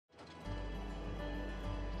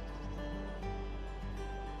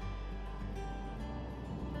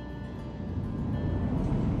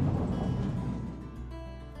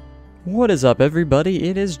What is up, everybody?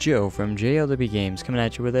 It is Joe from JLW Games coming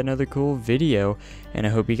at you with another cool video, and I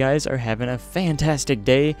hope you guys are having a fantastic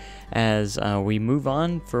day as we move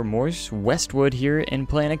on for more Westwood here in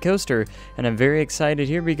Planet Coaster. And I'm very excited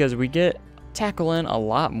here because we get tackling a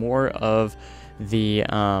lot more of the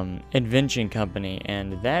Invention Company,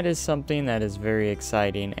 and that is something that is very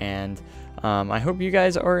exciting, and I hope you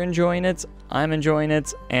guys are enjoying it. I'm enjoying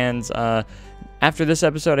it, and after this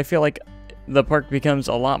episode I feel like the park becomes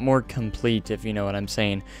a lot more complete, if you know what I'm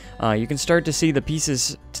saying. You can start to see the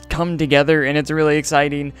pieces come together, and it's really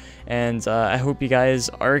exciting, and I hope you guys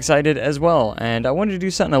are excited as well. And I wanted to do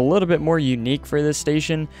something a little bit more unique for this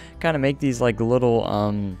station, kind of make these like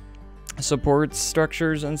little support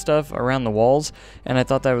structures and stuff around the walls, and I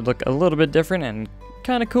thought that would look a little bit different and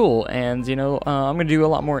kind of cool. And you know, I'm gonna do a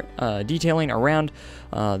lot more detailing around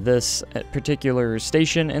this particular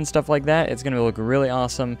station and stuff like that. It's gonna look really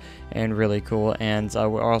awesome and really cool. And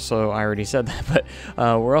we're also, I already said that,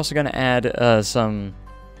 but we're also gonna add some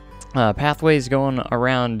pathways going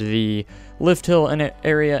around the lift hill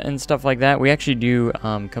area and stuff like that. We actually do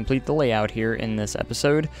complete the layout here in this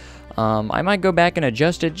episode. I might go back and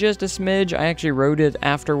adjust it just a smidge. I actually wrote it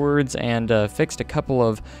afterwards and fixed a couple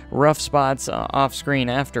of rough spots off screen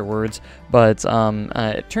afterwards, but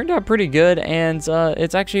it turned out pretty good, and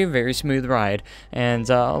it's actually a very smooth ride. And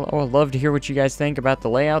I would love to hear what you guys think about the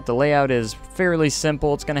layout. The layout is fairly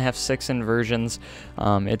simple. It's going to have 6 inversions.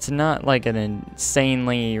 It's not like an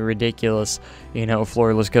insanely ridiculous, you know,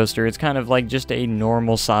 floorless coaster. It's kind of like just a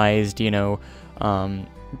normal sized, you know,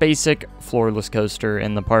 basic floorless coaster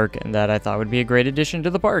in the park, and that I thought would be a great addition to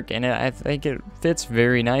the park, and I think it fits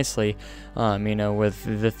very nicely, you know, with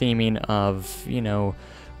the theming of, you know,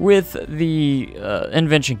 with the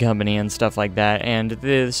Invention Company and stuff like that. And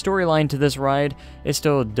the storyline to this ride is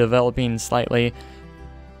still developing slightly,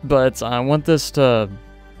 but I want this to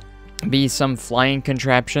be some flying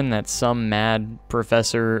contraption that some mad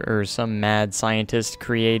professor or some mad scientist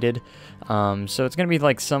created. So it's gonna be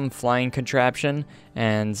like some flying contraption,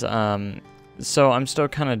 and so I'm still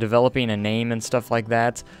kind of developing a name and stuff like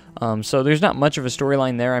that. So there's not much of a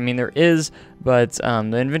storyline there. I mean, there is, but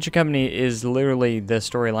the Invention Company is literally the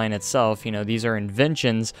storyline itself. You know, these are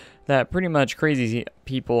inventions that pretty much crazy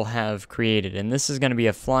people have created, and this is going to be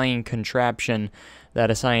a flying contraption that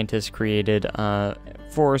a scientist created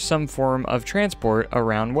for some form of transport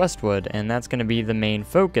around Westwood, and that's going to be the main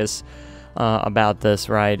focus about this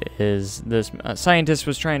ride. Is this scientist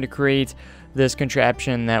was trying to create this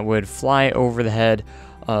contraption that would fly over the head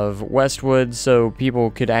of Westwood so people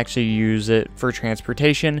could actually use it for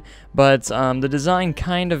transportation, but the design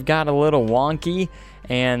kind of got a little wonky,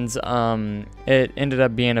 and it ended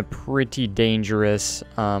up being a pretty dangerous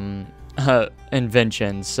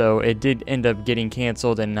invention, so it did end up getting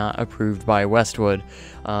canceled and not approved by Westwood,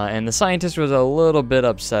 and the scientist was a little bit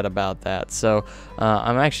upset about that. So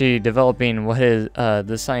I'm actually developing what his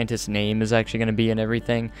the scientist's name is actually going to be and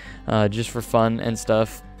everything, just for fun and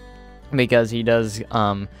stuff, because he does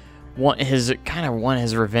want his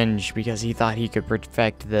revenge, because he thought he could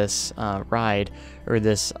perfect this ride or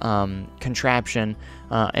this contraption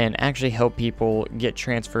and actually help people get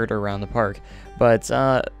transferred around the park. But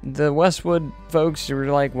the Westwood folks were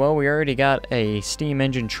like, well, we already got a steam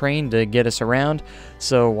engine train to get us around,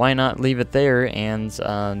 so why not leave it there? And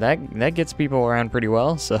that gets people around pretty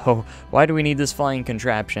well, so why do we need this flying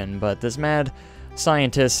contraption? But this mad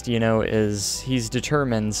scientist, you know, he's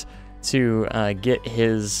determined to get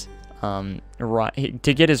his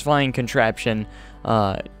flying contraption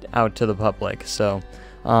out to the public. So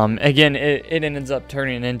again, it ends up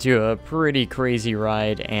turning into a pretty crazy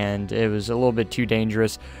ride, and it was a little bit too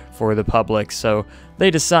dangerous for the public, so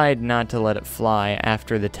they decide not to let it fly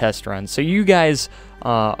after the test run. So you guys,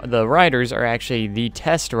 the riders, are actually the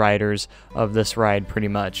test riders of this ride pretty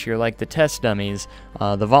much. You're like the test dummies,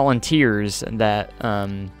 the volunteers that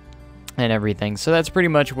and everything. So that's pretty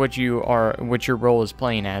much what your role is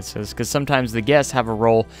playing as, because sometimes the guests have a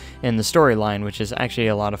role in the storyline, which is actually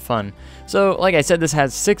a lot of fun. So like I said, this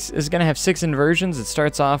is going to have 6 inversions. It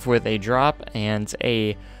starts off with a drop and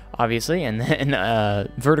obviously, and then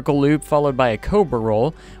a vertical loop followed by a cobra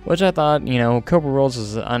roll, which I thought, you know, cobra rolls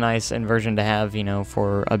is a nice inversion to have, you know,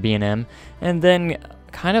 for a B&M. And then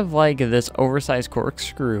kind of like this oversized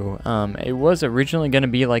corkscrew. It was originally going to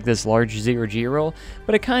be like this large zero-G roll,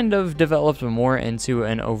 but it kind of developed more into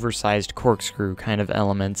an oversized corkscrew kind of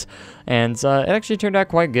element, and it actually turned out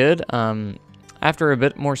quite good. after a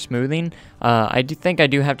bit more smoothing, I do think I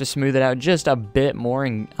do have to smooth it out just a bit more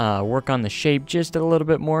and work on the shape just a little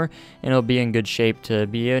bit more, and it'll be in good shape to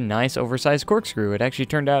be a nice oversized corkscrew. It actually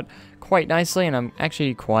turned out quite nicely, and I'm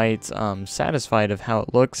actually quite satisfied of how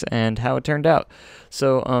it looks and how it turned out.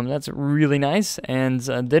 So that's really nice, and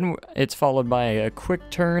then it's followed by a quick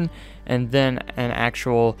turn and then an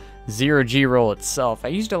actual 0G roll itself. I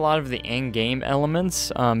used a lot of the in-game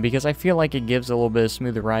elements because I feel like it gives a little bit of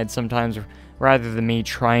smoother ride sometimes rather than me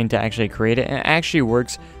trying to actually create it, and it actually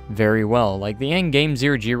works very well. Like the in-game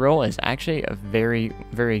 0G roll is actually a very,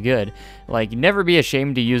 very good. Like, never be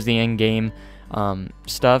ashamed to use the in-game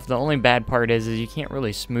stuff. The only bad part is you can't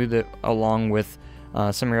really smooth it along with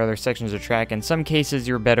some of your other sections of track. In some cases,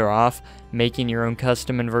 you're better off making your own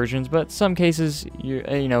custom inversions, but some cases,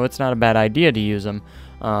 you know, it's not a bad idea to use them.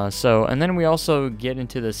 And then we also get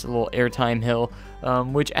into this little airtime hill,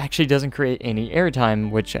 which actually doesn't create any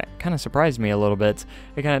airtime, which kind of surprised me a little bit.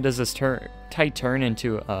 It kind of does this tight turn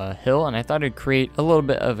into a hill, and I thought it'd create a little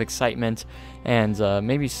bit of excitement and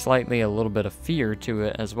maybe slightly a little bit of fear to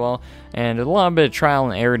it as well, and a little bit of trial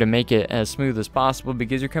and error to make it as smooth as possible,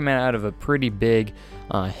 because you're coming out of a pretty big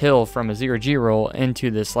hill from a 0G roll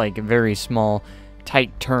into this like very small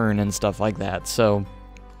tight turn and stuff like that. So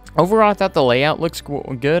overall, I thought the layout looks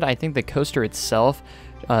good. I think the coaster itself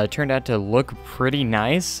turned out to look pretty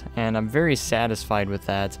nice, and I'm very satisfied with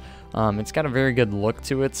that. It's got a very good look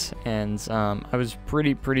to it, and I was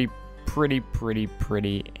pretty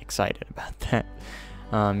excited about that.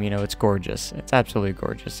 You know, it's gorgeous. It's absolutely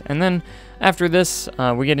gorgeous. And then after this,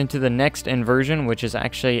 we get into the next inversion, which is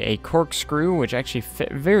actually a corkscrew, which actually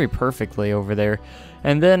fit very perfectly over there.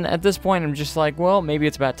 And then at this point, I'm just like, well, maybe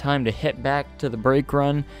it's about time to hit back to the brake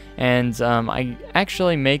run. And I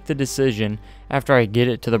actually make the decision after I get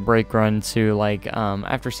it to the brake run to, like,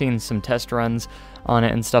 after seeing some test runs on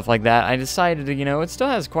it and stuff like that, I decided to, you know, it still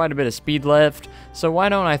has quite a bit of speed left, so why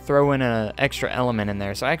don't I throw in an extra element in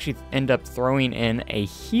there? So I actually end up throwing in a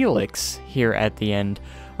helix here at the end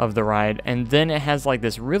of the ride, and then it has like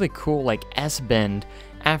this really cool like S-bend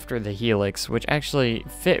after the helix, which actually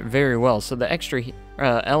fit very well. So the extra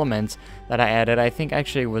elements that I added, I think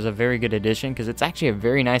actually was a very good addition, because it's actually a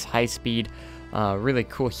very nice high-speed, really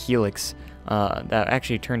cool helix that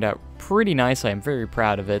actually turned out pretty nicely. I'm very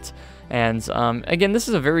proud of it. And again, this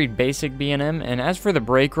is a very basic B&M, and as for the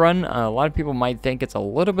brake run, a lot of people might think it's a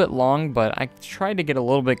little bit long, but I tried to get a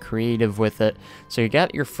little bit creative with it. So you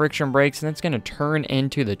got your friction brakes, and it's going to turn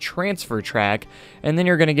into the transfer track, and then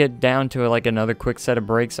you're going to get down to like another quick set of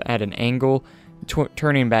brakes at an angle,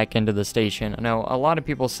 turning back into the station. I know a lot of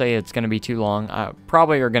people say it's going to be too long.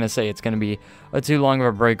 Probably are going to say it's going to be too long of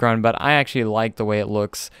a brake run, but I actually like the way it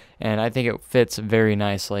looks, and I think it fits very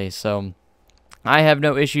nicely. So I have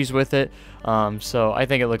no issues with it, so I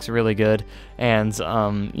think it looks really good. And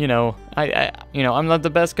you know, I'm not the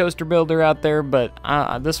best coaster builder out there, but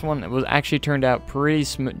this one was actually turned out pretty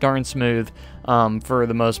darn smooth for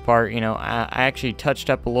the most part. You know, I actually touched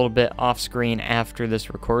up a little bit off screen after this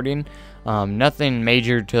recording. Nothing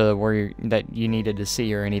major to where that you needed to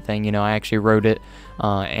see or anything. You know, I actually wrote it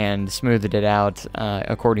and smoothed it out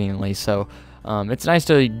accordingly. So it's nice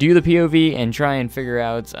to do the POV and try and figure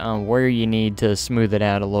out where you need to smooth it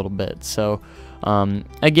out a little bit. So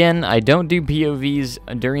again, I don't do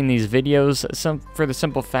POVs during these videos, for the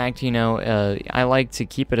simple fact, you know, I like to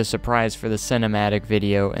keep it a surprise for the cinematic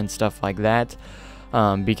video and stuff like that,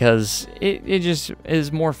 because it just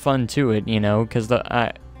is more fun to it, you know, because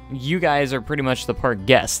you guys are pretty much the park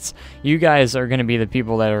guests. You guys are going to be the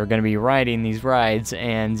people that are going to be riding these rides,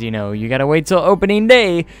 and, you know, you got to wait till opening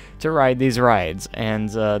day to ride these rides, and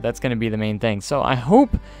that's going to be the main thing. So I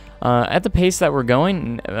hope at the pace that we're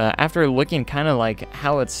going, after looking kind of like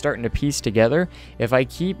how it's starting to piece together, if I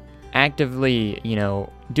keep actively, you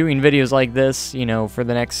know, doing videos like this, you know, for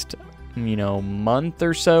the next, you know, month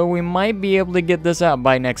or so, we might be able to get this out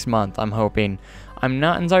by next month, I'm hoping. I'm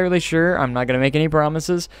not entirely sure. I'm not going to make any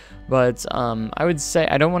promises, but I would say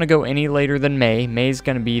I don't want to go any later than May. May's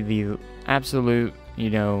going to be the absolute,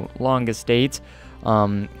 you know, longest date.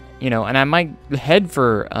 You know, and I might head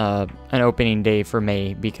for an opening day for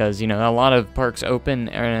May, because, you know, a lot of parks open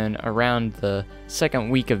around the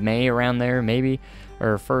second week of May, around there maybe,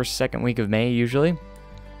 or second week of May usually.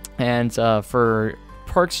 And for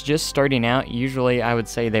parks just starting out, usually I would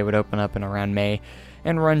say they would open up in around May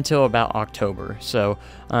and run till about October. So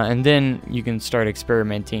and then you can start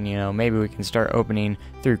experimenting. You know, maybe we can start opening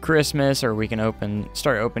through Christmas, or we can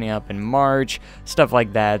start opening up in March, stuff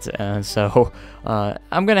like that. So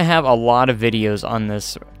I'm gonna have a lot of videos on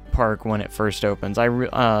this park when it first opens. I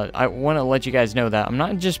want to let you guys know that I'm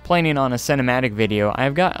not just planning on a cinematic video.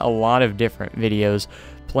 I've got a lot of different videos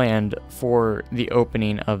planned for the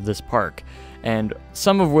opening of this park, and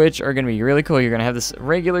some of which are going to be really cool. You're going to have this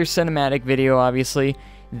regular cinematic video, obviously.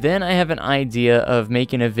 Then I have an idea of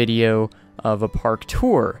making a video of a park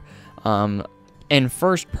tour in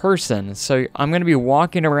first person. So I'm going to be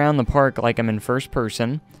walking around the park like I'm in first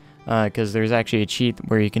person, because there's actually a cheat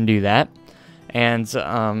where you can do that. And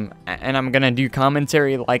I'm going to do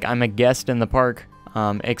commentary like I'm a guest in the park,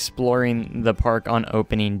 exploring the park on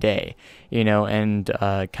opening day, you know, and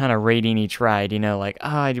kind of rating each ride, you know, like,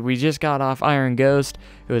 we just got off Iron Ghost.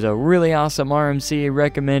 It was a really awesome RMC,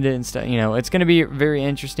 recommend it and stuff. You know, it's going to be very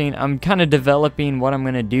interesting. I'm kind of developing what I'm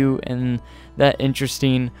going to do in that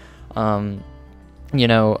interesting, you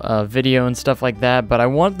know, video and stuff like that, but I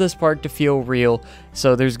want this park to feel real,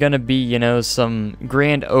 so there's gonna be, you know, some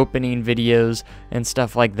grand opening videos and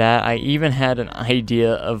stuff like that. I even had an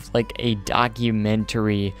idea of like a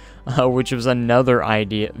documentary, which was another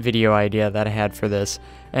video idea that I had for this.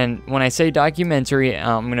 And when I say documentary,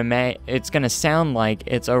 it's gonna sound like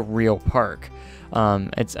it's a real park.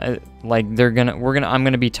 It's like I'm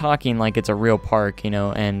gonna be talking like it's a real park, you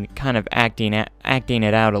know, and kind of acting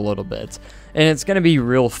it out a little bit. And it's gonna be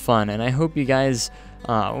real fun, and I hope you guys.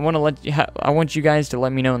 I want you guys to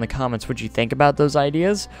let me know in the comments what you think about those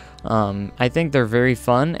ideas. I think they're very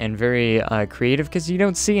fun and very creative, because you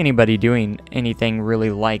don't see anybody doing anything really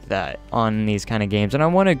like that on these kind of games. And I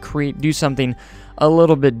want to do something a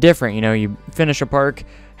little bit different. You know, you finish a park,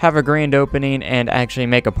 have a grand opening, and actually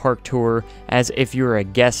make a park tour as if you were a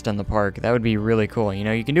guest in the park. That would be really cool. You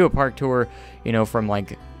know, you can do a park tour, you know, from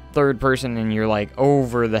like third person and you're like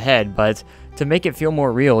over the head, but to make it feel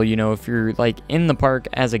more real, you know, if you're like in the park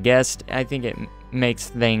as a guest, I think it makes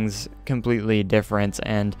things completely different,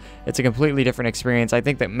 and it's a completely different experience. I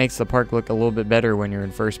think that makes the park look a little bit better when you're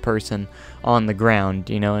in first person on the ground,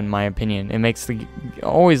 you know, in my opinion. It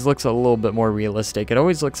always looks a little bit more realistic. It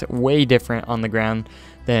always looks way different on the ground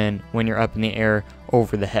than when you're up in the air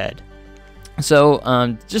over the head.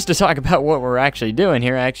 So just to talk about what we're actually doing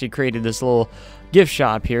here, I actually created this little gift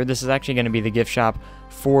shop here. This is actually going to be the gift shop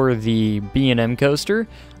for the B&M coaster.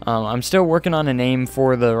 I'm still working on a name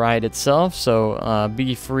for the ride itself, so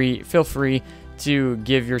feel free to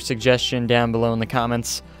give your suggestion down below in the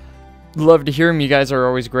comments. Love to hear them. You guys are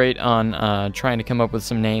always great on trying to come up with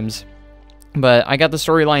some names. But I got the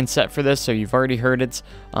storyline set for this, so you've already heard it.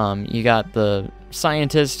 You got the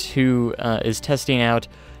scientist who is testing out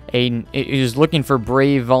is looking for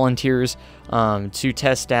brave volunteers to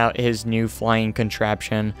test out his new flying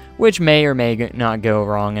contraption, which may or may not go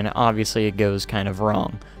wrong, and obviously it goes kind of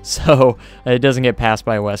wrong. So it doesn't get passed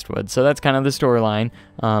by Westwood. So that's kind of the storyline.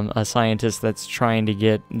 A scientist that's trying to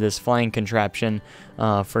get this flying contraption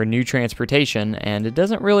for new transportation, and it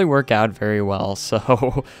doesn't really work out very well.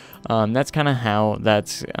 So that's kind of how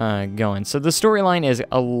that's going. So the storyline is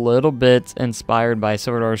a little bit inspired by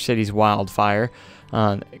Silver City's Wildfire.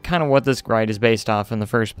 Kind of what this ride is based off in the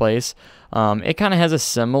first place. It kind of has a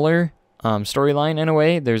similar storyline in a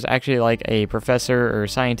way. There's actually like a professor or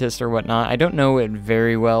scientist or whatnot. I don't know it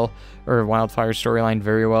very well, or Wildfire storyline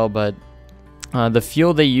very well, but the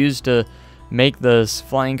fuel they used to make this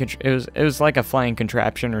flying, it was like a flying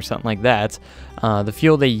contraption or something like that. The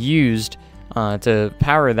fuel they used to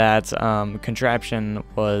power that contraption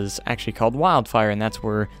was actually called Wildfire, and that's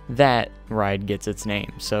where that ride gets its name.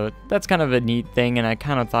 So that's kind of a neat thing, and I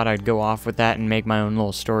kind of thought I'd go off with that and make my own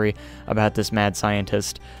little story about this mad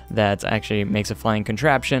scientist that actually makes a flying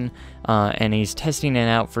contraption, and he's testing it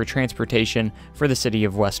out for transportation for the city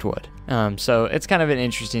of Westwood. So it's kind of an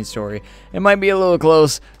interesting story. It might be a little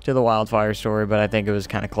close to the Wildfire story, but I think it was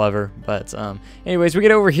kind of clever. But anyways, we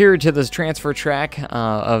get over here to this transfer track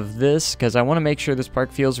of this, because I want to make sure this park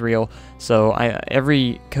feels real. So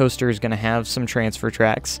every coaster is going to have some transfer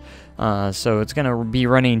tracks. So it's going to be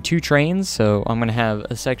running 2 trains, so I'm going to have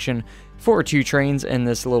a section for 2 trains in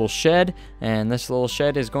this little shed, and this little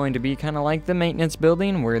shed is going to be kind of like the maintenance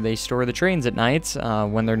building where they store the trains at nights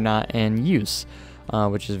when they're not in use,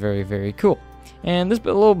 which is very, very cool. And this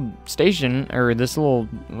little station, or this little,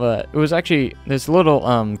 it was actually this little,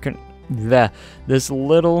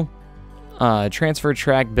 transfer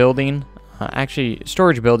track building actually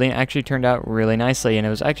storage building actually turned out really nicely, and it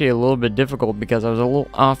was actually a little bit difficult because I was a little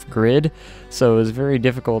off grid, so it was very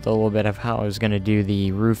difficult a little bit of how I was going to do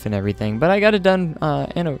the roof and everything, but I got it done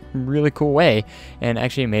in a really cool way, and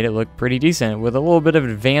actually made it look pretty decent with a little bit of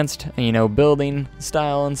advanced, you know, building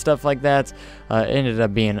style and stuff like that. It ended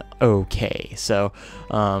up being okay. So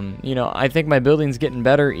you know, I think my building's getting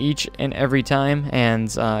better each and every time,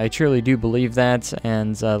 and I truly do believe that,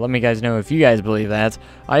 and let me guys know if you guys believe that.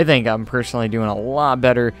 I think I'm personally doing a lot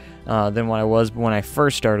better than what I was when I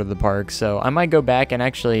first started the park, so I might go back and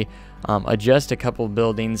actually adjust a couple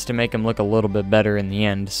buildings to make them look a little bit better in the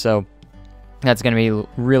end. So that's going to be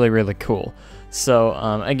really, really cool. So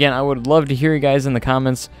again, I would love to hear you guys in the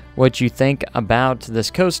comments what you think about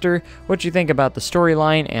this coaster, what you think about the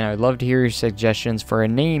storyline, and I'd love to hear your suggestions for a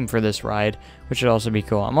name for this ride, which would also be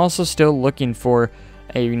cool. I'm also still looking for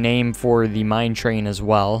a name for the mine train as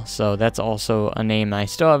well, so that's also a name I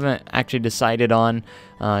still haven't actually decided on,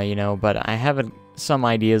 you know, but I have some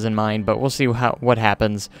ideas in mind, but we'll see what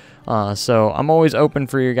happens. So I'm always open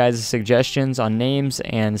for your guys' suggestions on names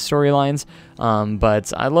and storylines,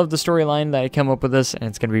 but I love the storyline that I come up with this, and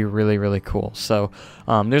it's going to be really, really cool. So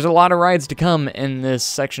there's a lot of rides to come in this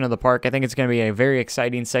section of the park. I think it's going to be a very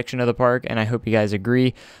exciting section of the park, and I hope you guys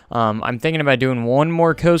agree. I'm thinking about doing one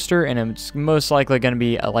more coaster, and it's most likely going to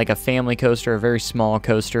be like a family coaster, a very small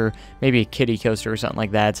coaster, maybe a kiddie coaster or something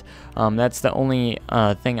like that. That's the only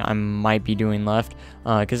thing I might be doing left,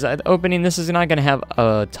 because at the opening, this is not going to have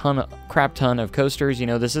a crap ton of coasters. You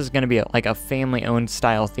know, this is going to be like a family-owned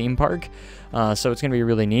style theme park, so it's going to be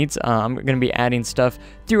really neat. I'm going to be adding stuff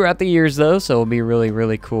throughout the years, though, so it'll be really,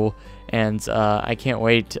 really cool, and I can't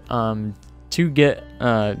wait to get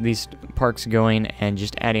these parks going and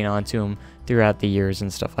just adding on to them throughout the years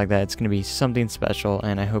and stuff like that. It's going to be something special,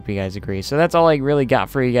 and I hope you guys agree. So that's all I really got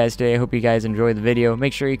for you guys today. I hope you guys enjoyed the video.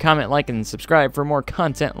 Make sure you comment, like, and subscribe for more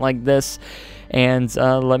content like this, and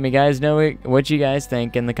let me guys know what you guys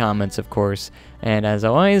think in the comments, of course. And as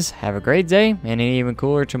always, have a great day and an even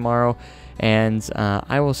cooler tomorrow, and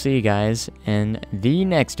I will see you guys in the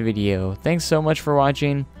next video. Thanks so much for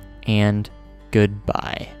watching, and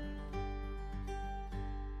goodbye.